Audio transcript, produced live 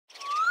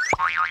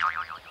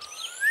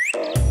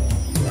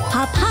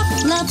Hop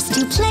Hop loves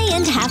to play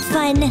and have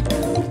fun.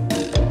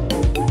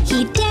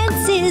 He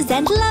dances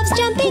and loves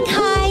jumping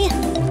high.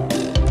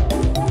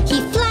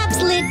 He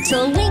flaps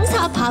little wings,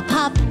 hop, hop,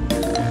 hop.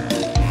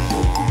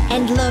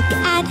 And look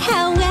at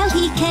how well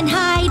he can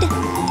hide.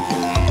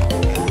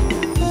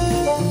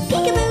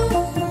 Peekaboo!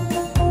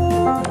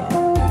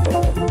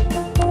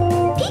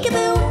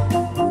 Peekaboo!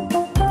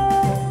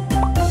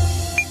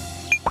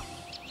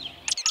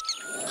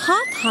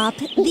 Hop Hop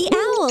the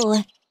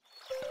owl.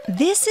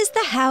 This is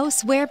the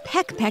house where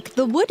Peck Peck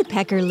the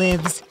Woodpecker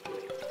lives.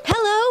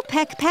 Hello,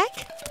 Peck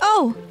Peck.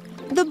 Oh,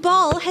 the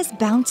ball has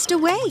bounced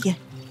away.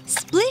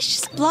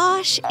 Splish,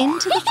 splosh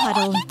into the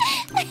puddle.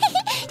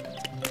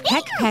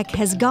 Peck Peck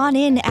has gone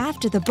in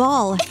after the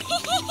ball.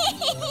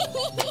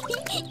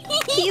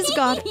 He's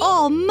got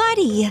all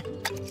muddy.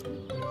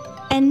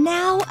 And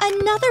now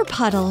another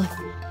puddle.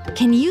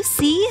 Can you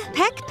see?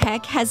 Peck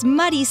Peck has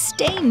muddy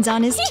stains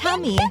on his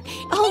tummy.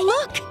 Oh,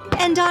 look!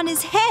 And on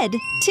his head,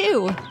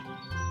 too.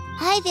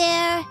 Hi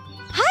there.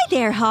 Hi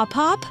there, Hop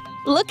Hop.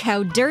 Look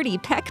how dirty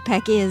Peck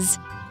Peck is.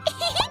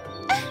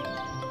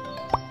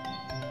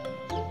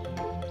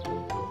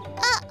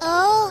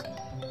 Uh-oh.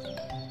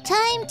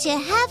 Time to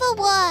have a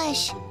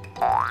wash.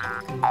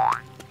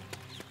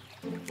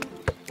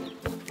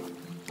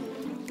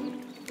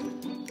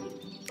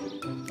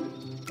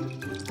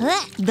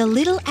 The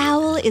little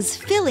owl is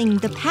filling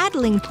the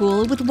paddling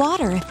pool with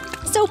water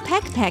so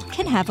Peck Peck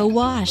can have a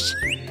wash.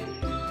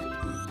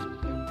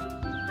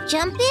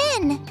 Jump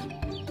in.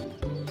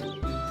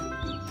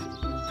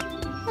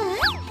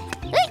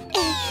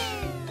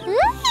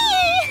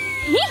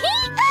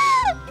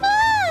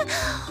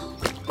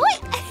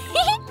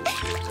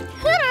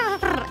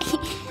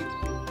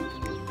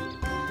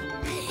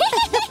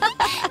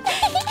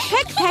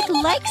 Peck Peck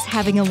likes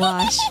having a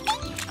wash.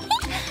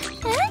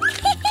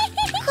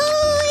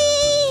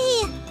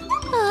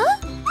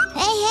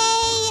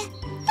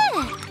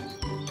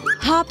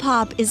 Hop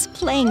Hop is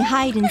playing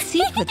hide and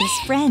seek with his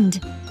friend.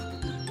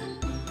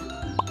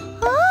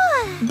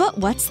 But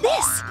what's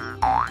this?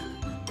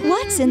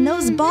 What's in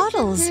those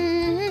bottles?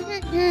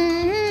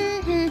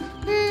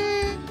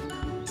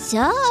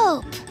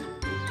 Soap.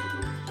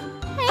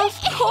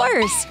 Of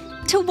course!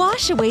 To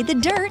wash away the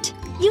dirt,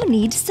 you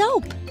need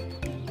soap.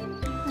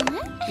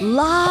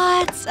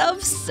 Lots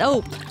of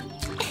soap.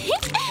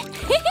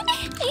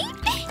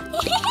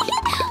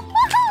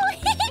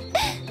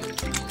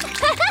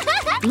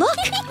 Look!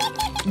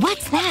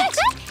 What's that?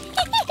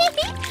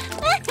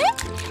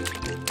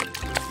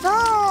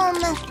 Foam.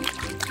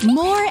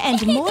 More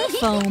and more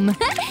foam.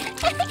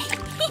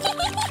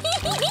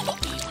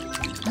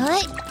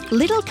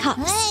 Little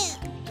cups.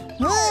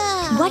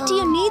 What do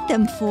you need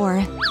them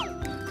for?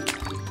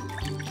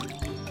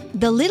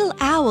 The little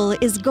owl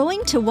is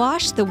going to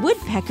wash the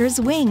woodpecker's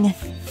wing.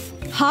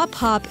 Hop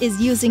Hop is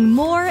using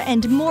more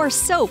and more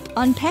soap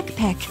on Peck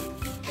Peck.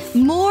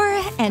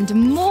 More and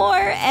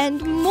more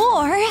and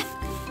more.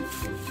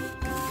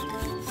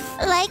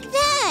 Like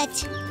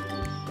that.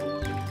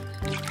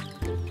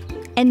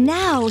 And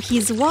now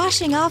he's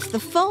washing off the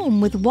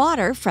foam with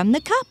water from the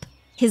cup.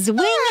 His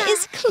wing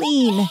is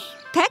clean.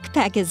 Peck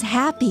Peck is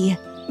happy,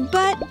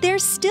 but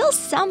there's still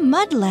some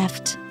mud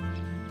left.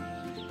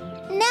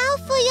 Now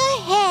for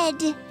your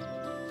head.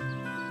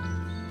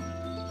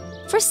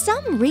 For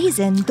some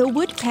reason, the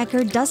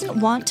woodpecker doesn't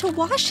want to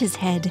wash his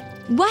head.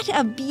 What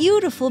a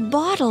beautiful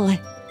bottle!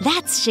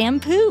 That's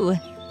shampoo.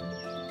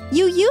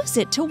 You use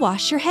it to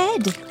wash your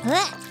head.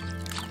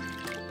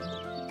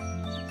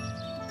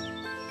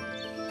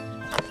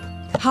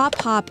 Hop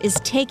Hop is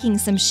taking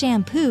some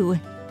shampoo,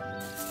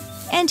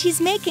 and he's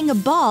making a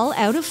ball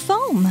out of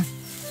foam.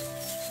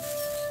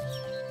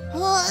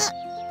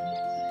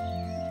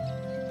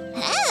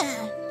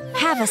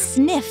 Have a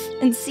sniff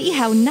and see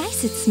how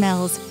nice it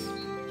smells.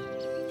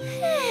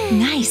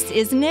 Nice,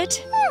 isn't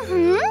it?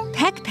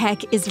 Peck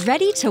Peck is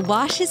ready to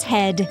wash his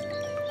head.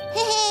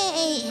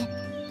 Hey!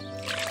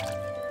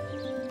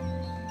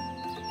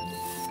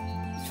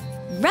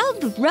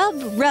 Rub,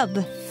 rub,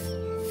 rub.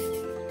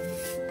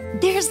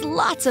 There's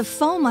lots of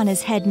foam on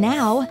his head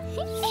now.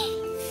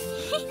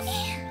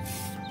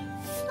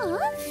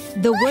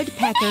 The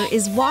woodpecker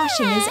is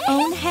washing his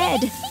own head.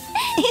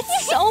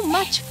 It's so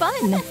much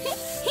fun.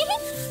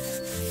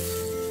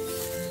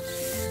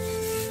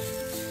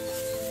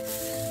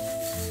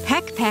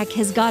 Peck Peck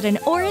has got an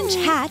orange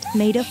hat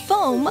made of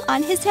foam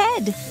on his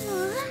head.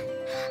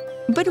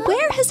 But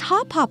where has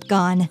Hop Hop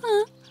gone?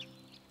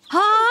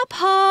 Hop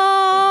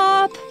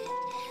Hop!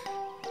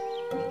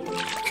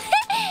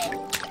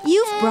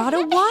 You've brought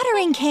a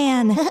watering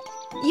can.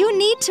 You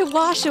need to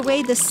wash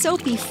away the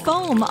soapy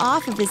foam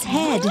off of his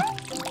head.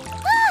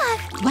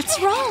 What's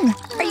wrong?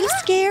 Are you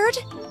scared?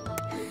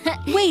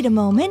 Wait a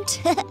moment.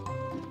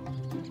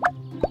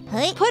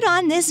 Put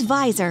on this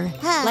visor,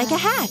 like a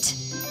hat.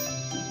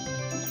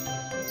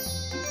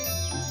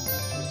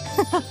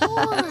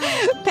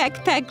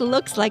 Peck Peck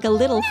looks like a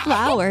little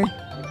flower.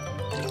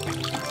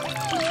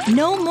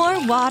 No more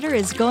water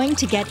is going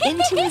to get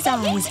into his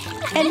eyes,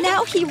 and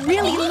now he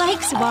really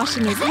likes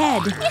washing his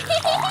head.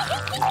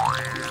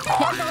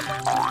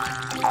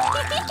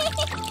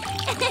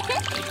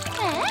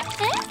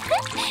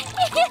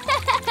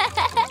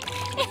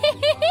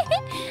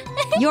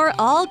 You're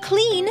all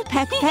clean,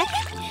 Peck Peck.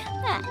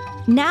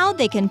 Now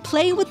they can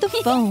play with the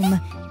foam.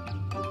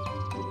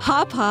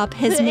 Hop Hop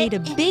has made a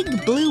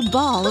big blue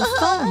ball of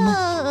foam.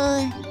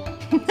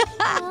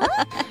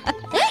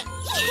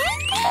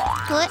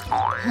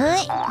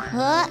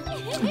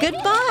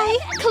 Goodbye,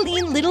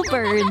 clean little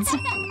birds.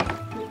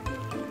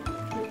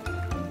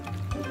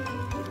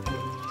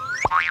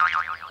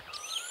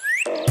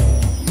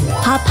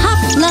 Hop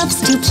Hop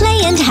loves to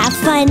play and have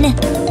fun.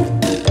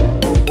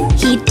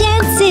 He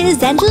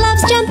dances and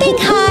loves jumping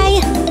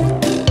high.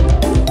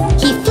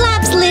 He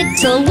flaps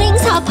little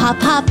wings, hop, hop,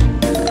 hop.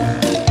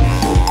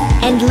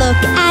 And look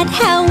at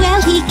how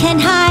well he can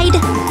hide.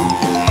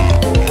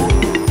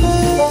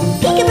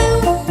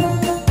 Peekaboo!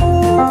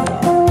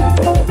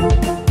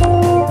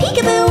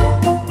 Peekaboo!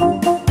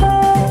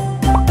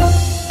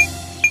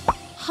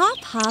 Hop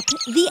Hop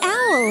the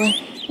owl.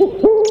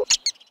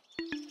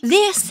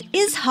 This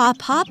is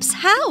Hop Hop's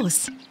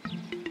house.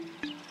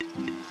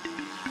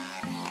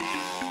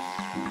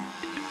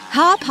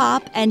 Hop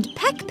Hop and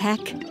Peck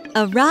Peck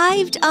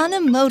arrived on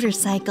a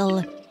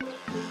motorcycle.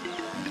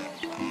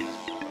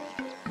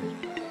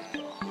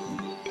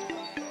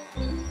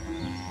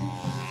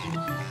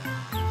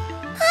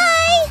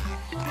 Hi!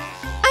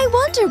 I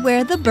wonder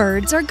where the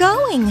birds are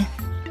going.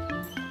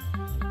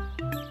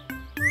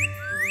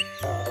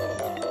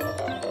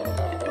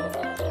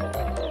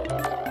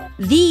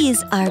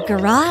 These are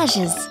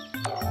garages.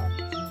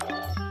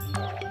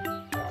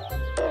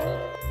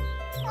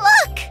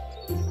 Look!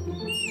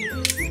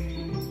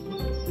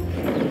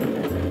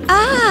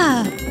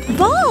 Ah,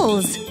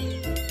 balls!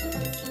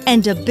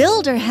 And a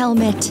builder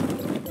helmet.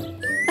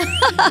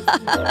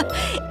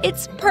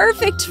 It's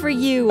perfect for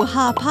you,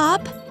 Hop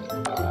Hop.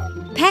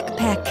 Peck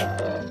Peck,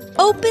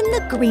 open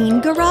the green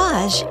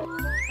garage.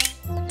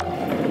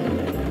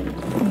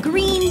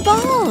 Green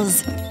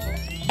balls.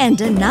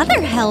 And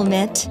another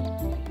helmet.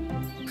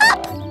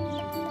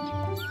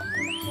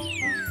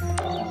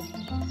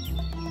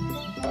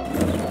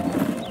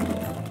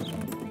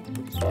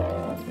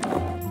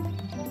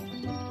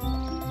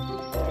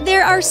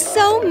 There are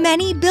so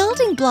many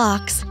building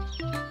blocks.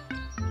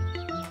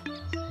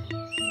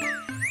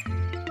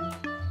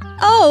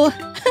 Oh,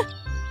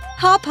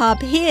 Hop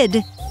Hop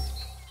hid.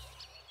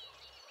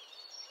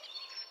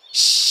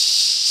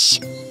 Shh!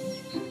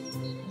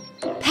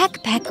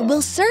 Peck Peck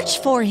will search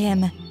for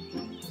him.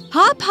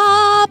 Hop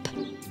Hop!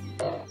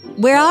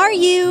 Where are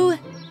you?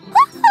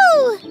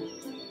 Woohoo!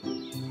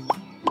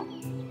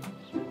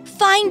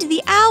 Find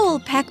the owl,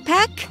 Peck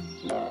Peck.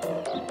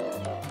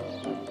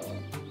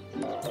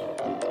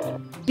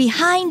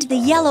 Behind the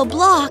yellow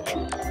block.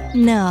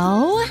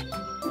 No.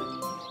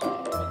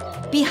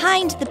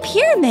 Behind the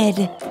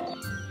pyramid.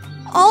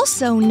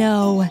 Also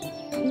no.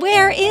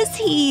 Where is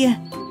he?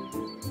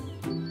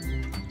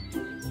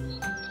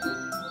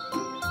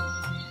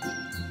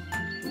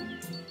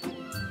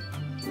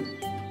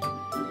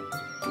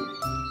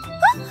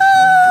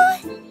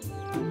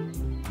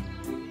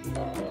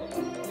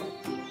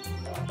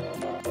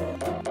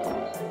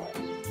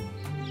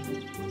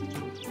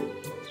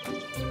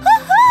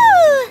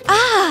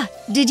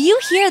 Did you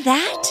hear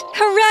that?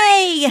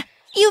 Hooray!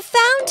 You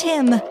found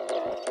him!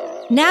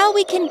 Now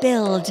we can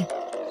build.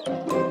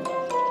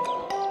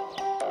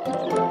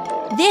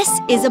 This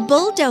is a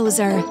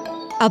bulldozer.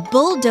 A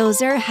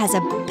bulldozer has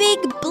a big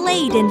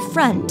blade in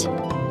front.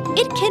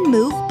 It can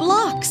move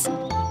blocks.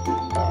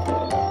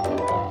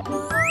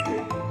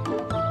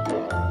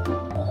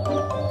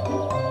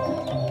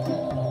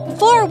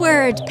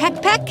 Forward,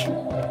 Peck Peck!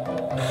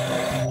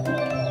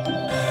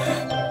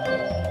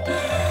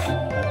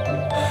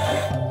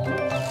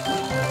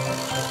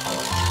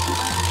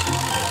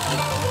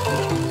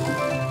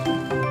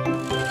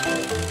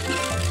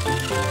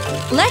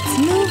 Let's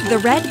move the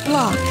red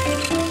block.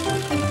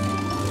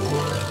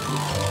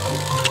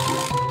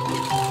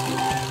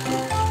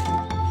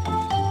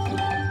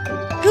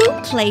 Who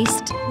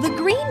placed the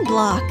green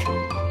block?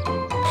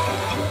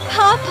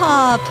 Hop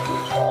Hop!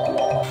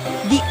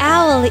 The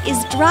owl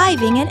is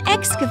driving an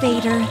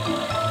excavator.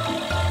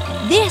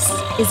 This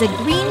is a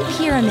green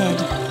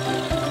pyramid.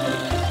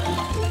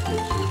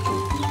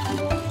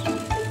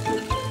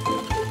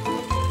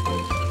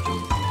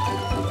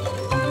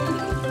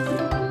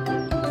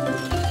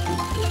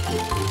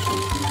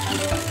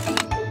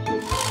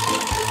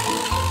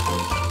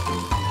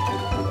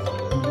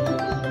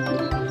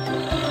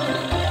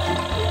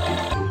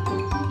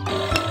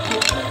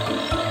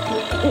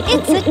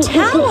 It's a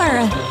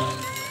tower!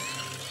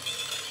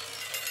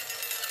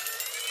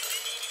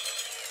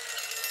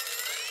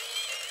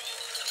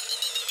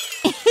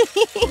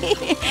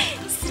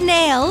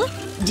 Snail,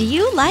 do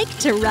you like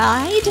to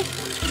ride?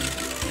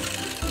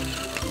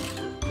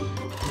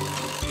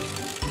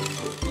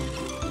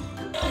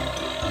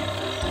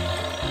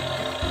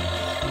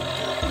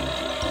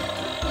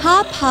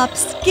 Hop Hop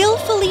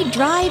skillfully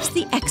drives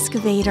the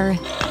excavator.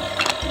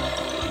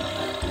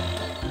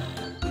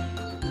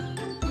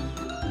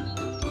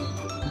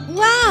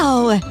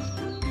 Wow!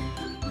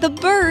 The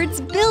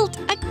birds built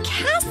a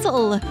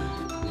castle!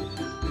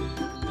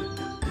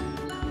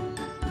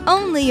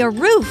 Only a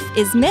roof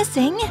is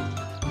missing.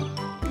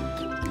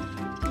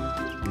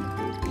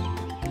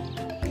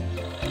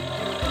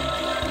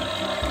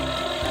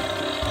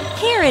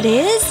 Here it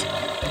is,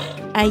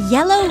 a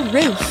yellow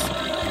roof.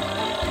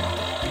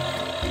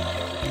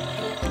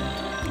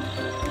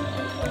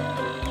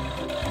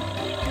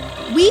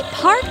 We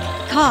park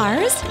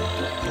cars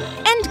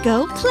and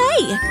go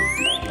play.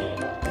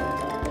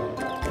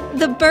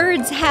 The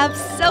birds have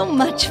so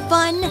much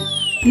fun.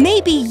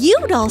 Maybe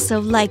you'd also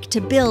like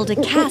to build a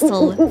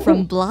castle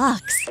from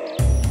blocks.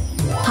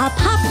 Hop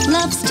Hop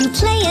loves to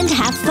play and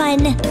have fun.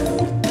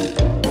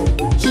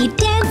 He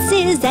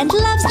dances and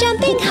loves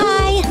jumping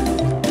high.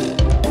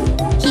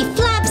 He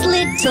flaps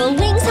little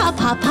wings, hop,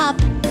 hop, hop.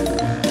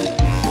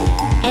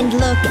 And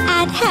look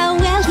at how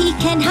well he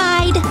can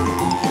hide.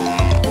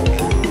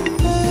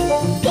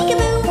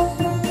 Peekaboo!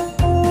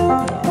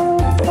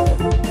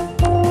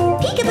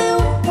 Peekaboo!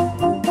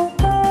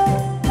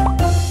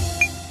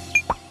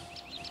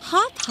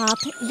 Hop Hop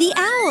the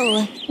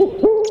owl.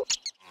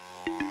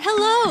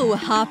 Hello,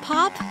 Hop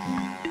Hop.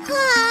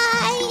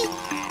 Hi!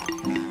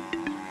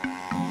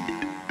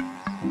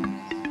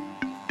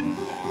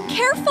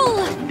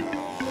 Careful!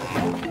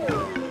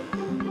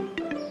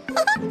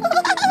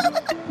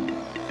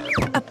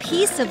 A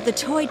piece of the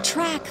toy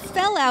track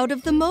fell out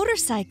of the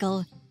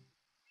motorcycle.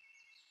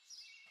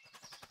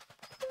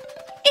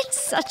 It's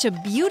such a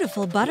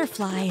beautiful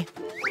butterfly.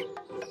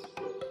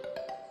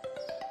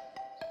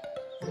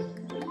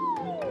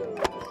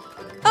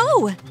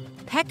 Oh!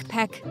 Peck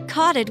Peck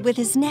caught it with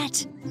his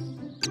net.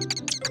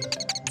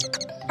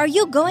 Are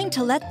you going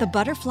to let the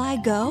butterfly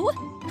go?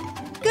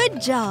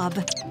 Good job!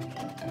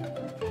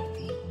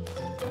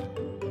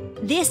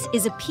 This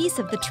is a piece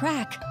of the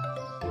track.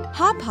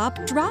 Hop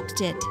Hop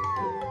dropped it.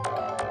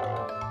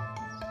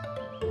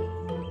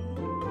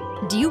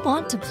 Do you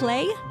want to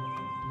play?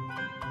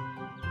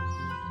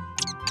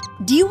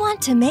 Do you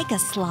want to make a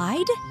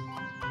slide?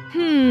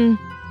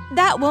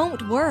 That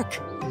won't work.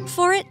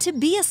 For it to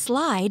be a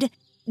slide,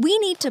 we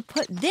need to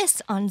put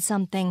this on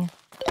something.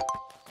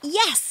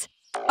 Yes!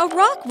 A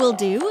rock will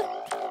do.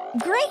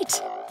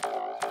 Great!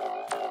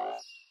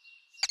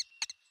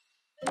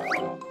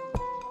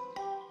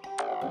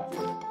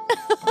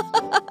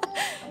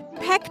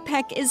 Peck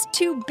Peck is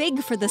too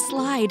big for the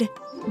slide,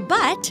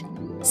 but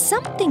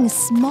something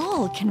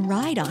small can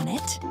ride on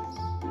it.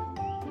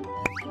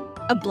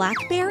 A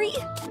blackberry?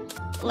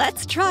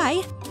 Let's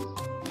try.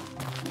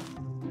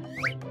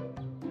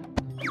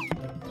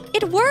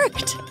 It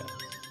worked!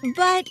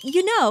 But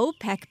you know,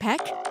 Peck Peck,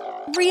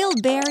 real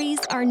berries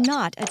are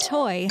not a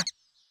toy.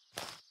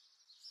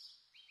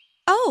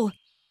 Oh,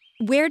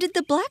 where did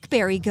the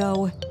blackberry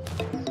go?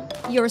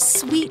 Your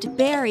sweet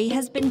berry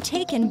has been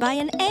taken by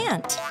an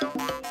ant.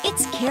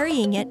 It's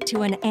carrying it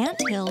to an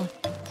anthill.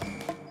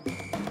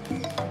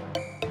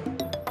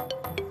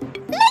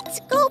 Let's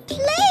go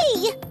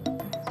play!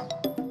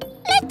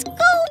 Let's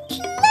go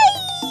play!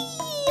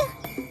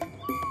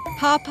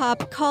 Hop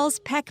Hop calls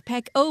Peck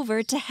Peck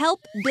over to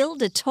help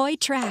build a toy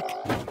track.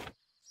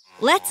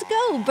 Let's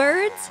go,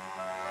 birds!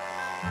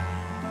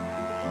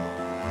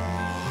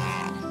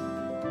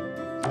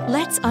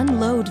 Let's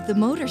unload the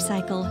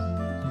motorcycle.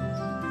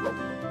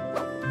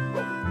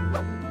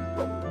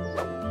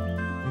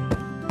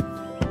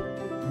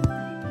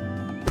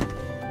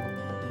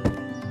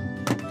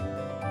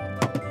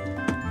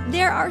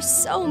 There are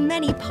so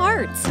many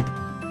parts.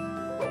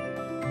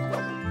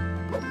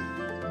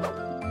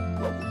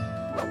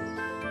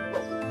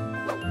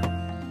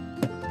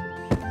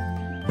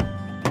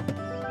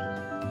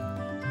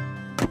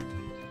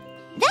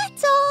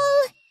 That's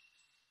all!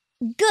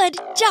 Good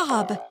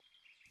job!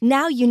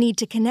 Now you need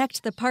to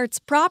connect the parts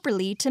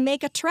properly to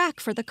make a track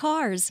for the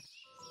cars.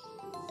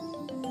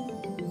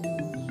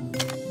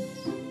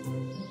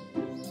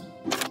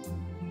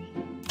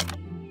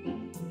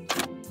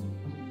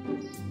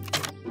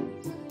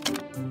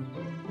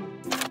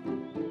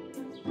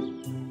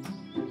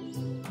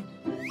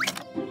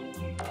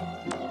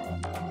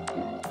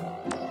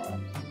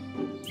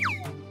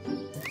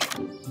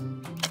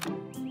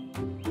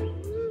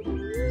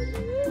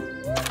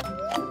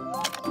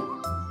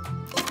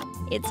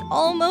 It's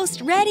almost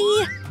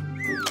ready.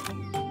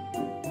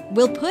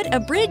 We'll put a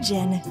bridge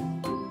in.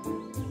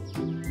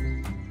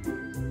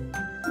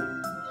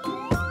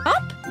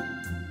 Up.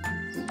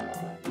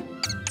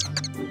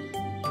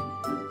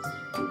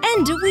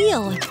 And a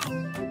wheel.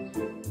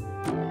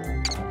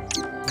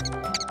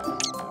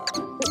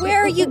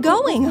 Where are you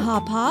going,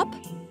 Hop Hop?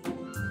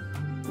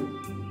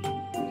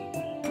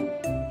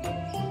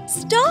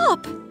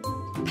 Stop!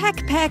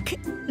 Peck Peck,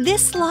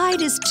 this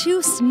slide is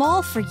too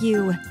small for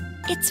you.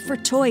 It's for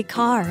toy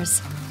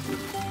cars.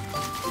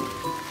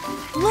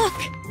 Look!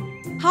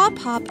 Hop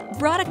Hop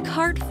brought a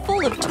cart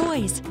full of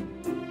toys.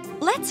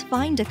 Let's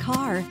find a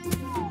car.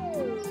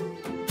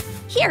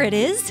 Here it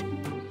is.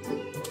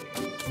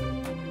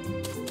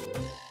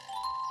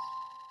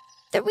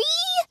 3,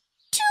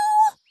 2,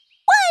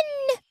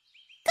 1,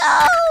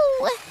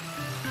 go!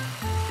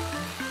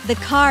 The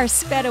car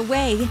sped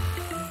away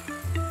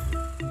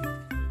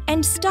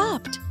and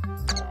stopped.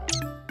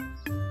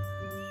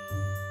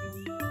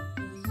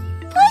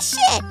 Push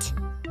it!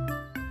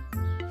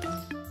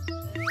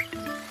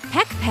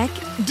 Peck Peck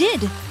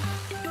did.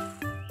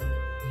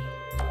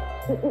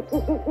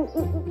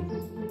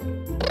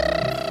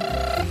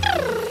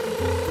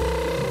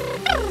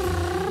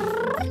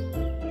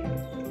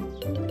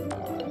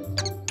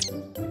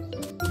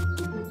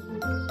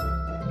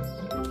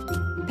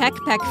 Peck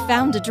Peck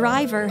found a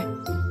driver.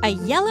 A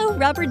yellow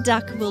rubber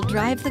duck will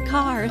drive the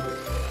car.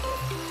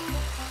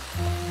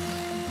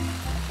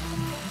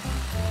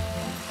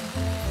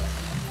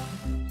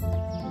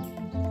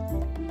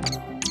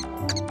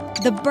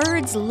 The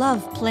birds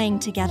love playing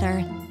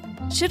together.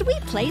 Should we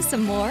play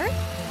some more?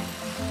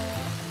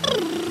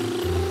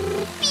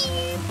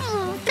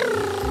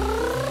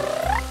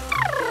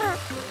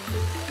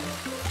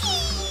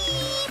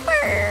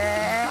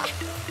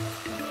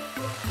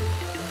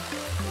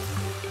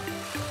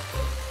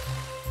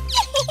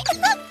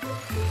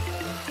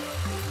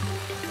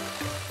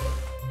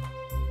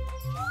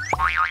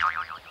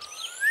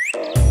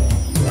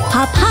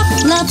 Hop Hop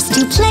loves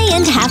to play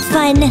and have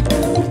fun.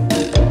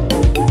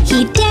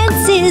 He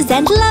dances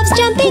and loves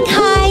jumping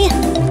high.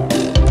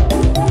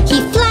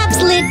 He flaps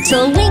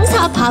little wings,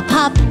 hop, hop,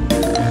 hop.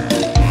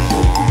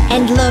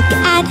 And look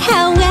at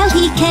how well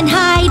he can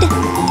hide.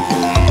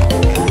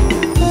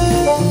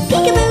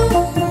 Peekaboo!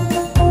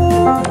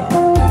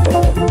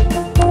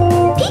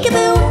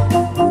 Peekaboo!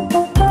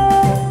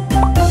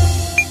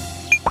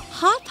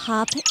 Hop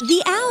Hop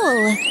the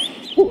Owl.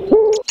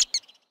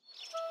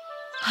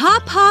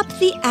 Hop Hop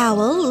the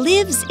Owl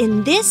lives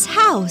in this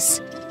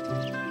house.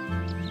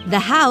 The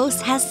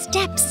house has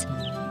steps,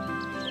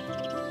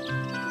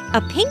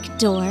 a pink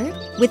door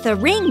with a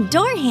ring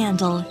door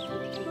handle,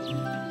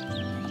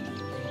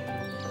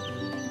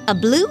 a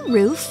blue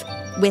roof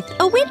with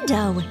a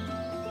window,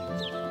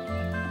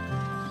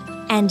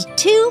 and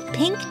 2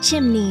 pink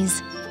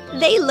chimneys.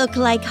 They look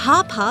like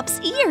Hop Hop's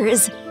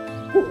ears.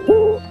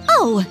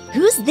 Oh,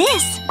 who's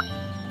this?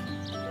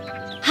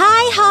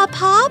 Hi, Hop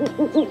Hop.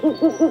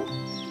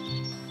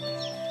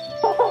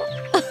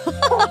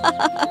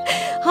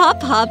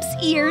 Hop Hop's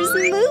ears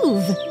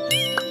move.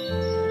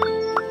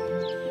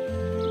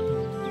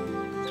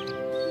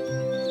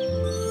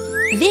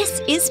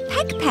 This is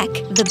Peck Peck,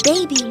 the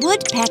baby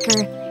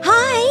woodpecker.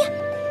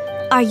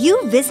 Hi! Are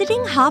you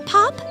visiting Hop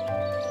Hop?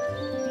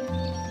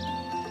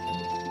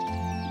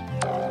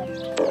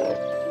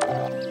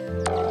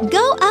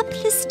 Go up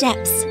the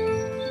steps.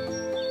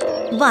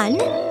 1,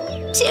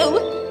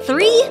 2,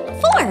 3,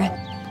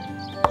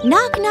 4.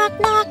 Knock, knock,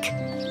 knock.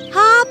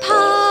 Hop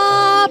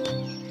Hop!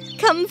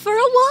 Come for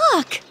a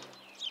walk.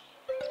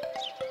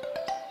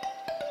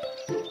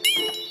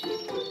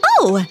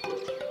 Oh,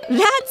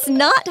 that's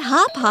not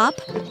Hop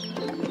Hop.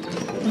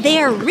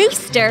 They're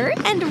Rooster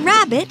and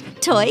Rabbit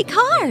toy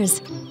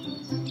cars.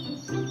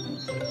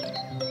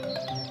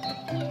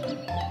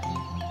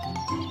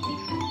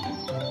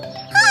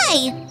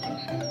 Hi!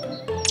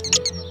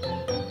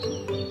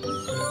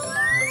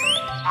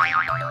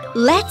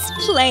 Let's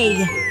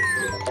play.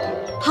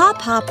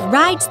 Hop Hop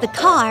rides the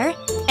car,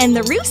 and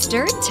the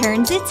rooster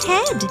turns its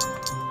head.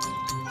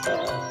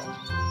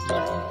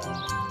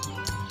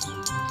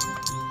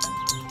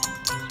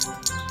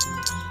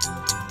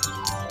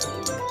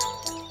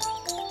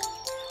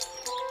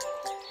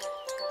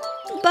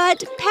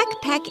 But Peck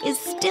Peck is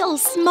still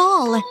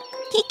small.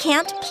 He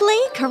can't play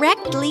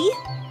correctly.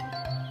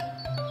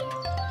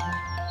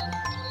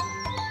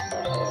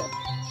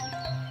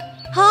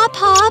 Hop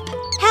Hop,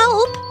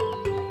 help!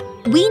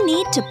 We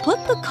need to put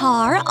the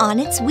car on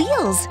its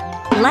wheels,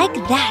 like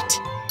that.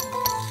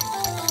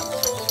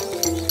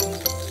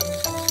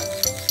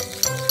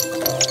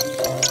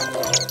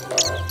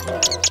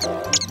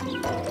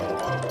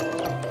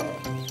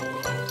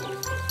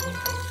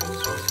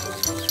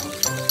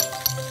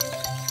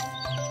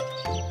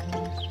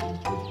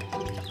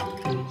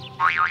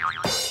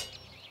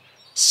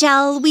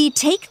 Shall we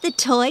take the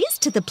toys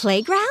to the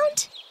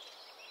playground?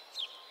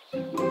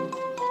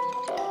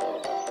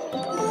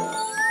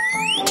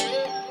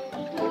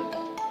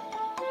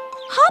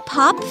 Hop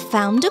Hop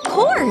found a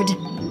cord.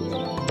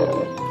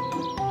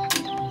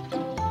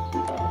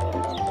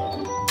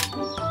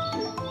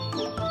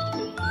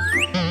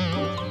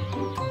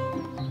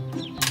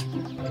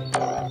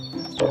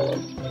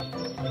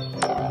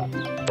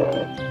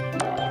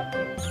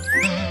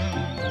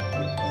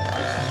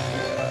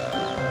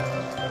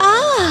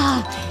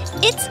 Ah,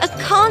 it's a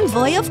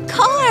convoy of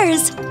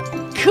cars.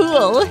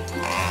 Cool.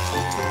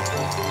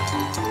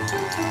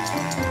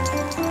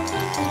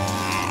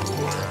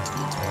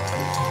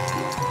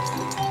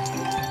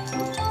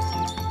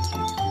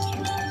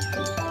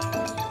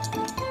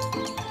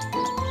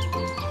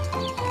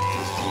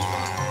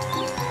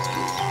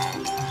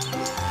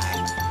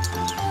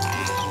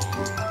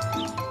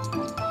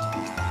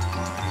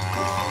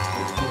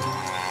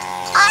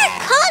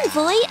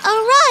 Voy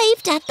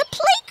arrived at the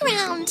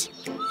playground.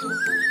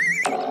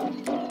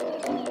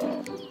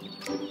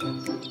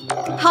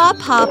 Hop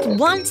Hop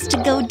wants to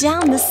go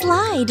down the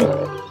slide.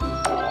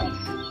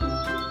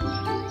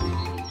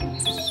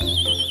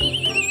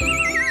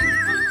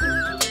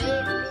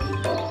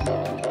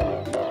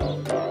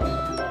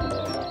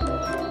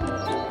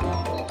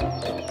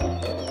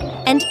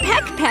 And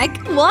Peck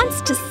Peck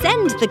wants to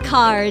send the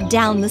car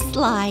down the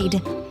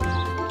slide.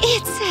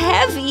 It's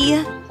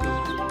heavy.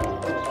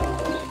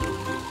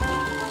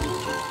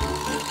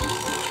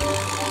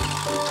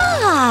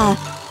 Ah!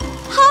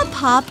 Hop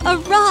Hop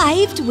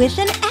arrived with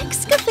an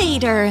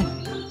excavator.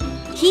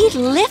 He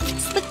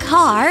lifts the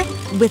car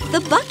with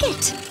the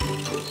bucket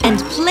and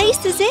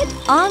places it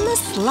on the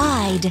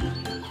slide.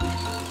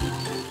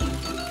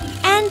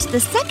 And the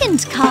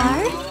second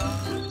car,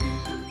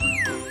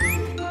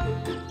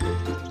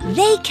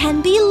 they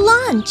can be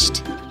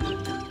launched.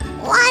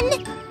 1,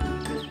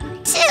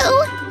 2,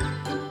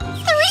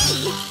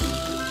 3.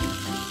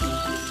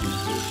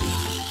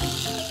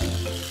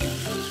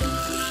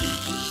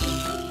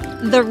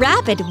 The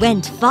rabbit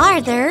went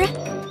farther.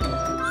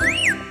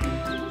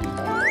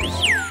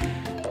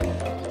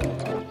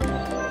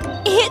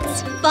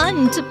 It's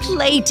fun to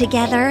play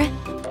together.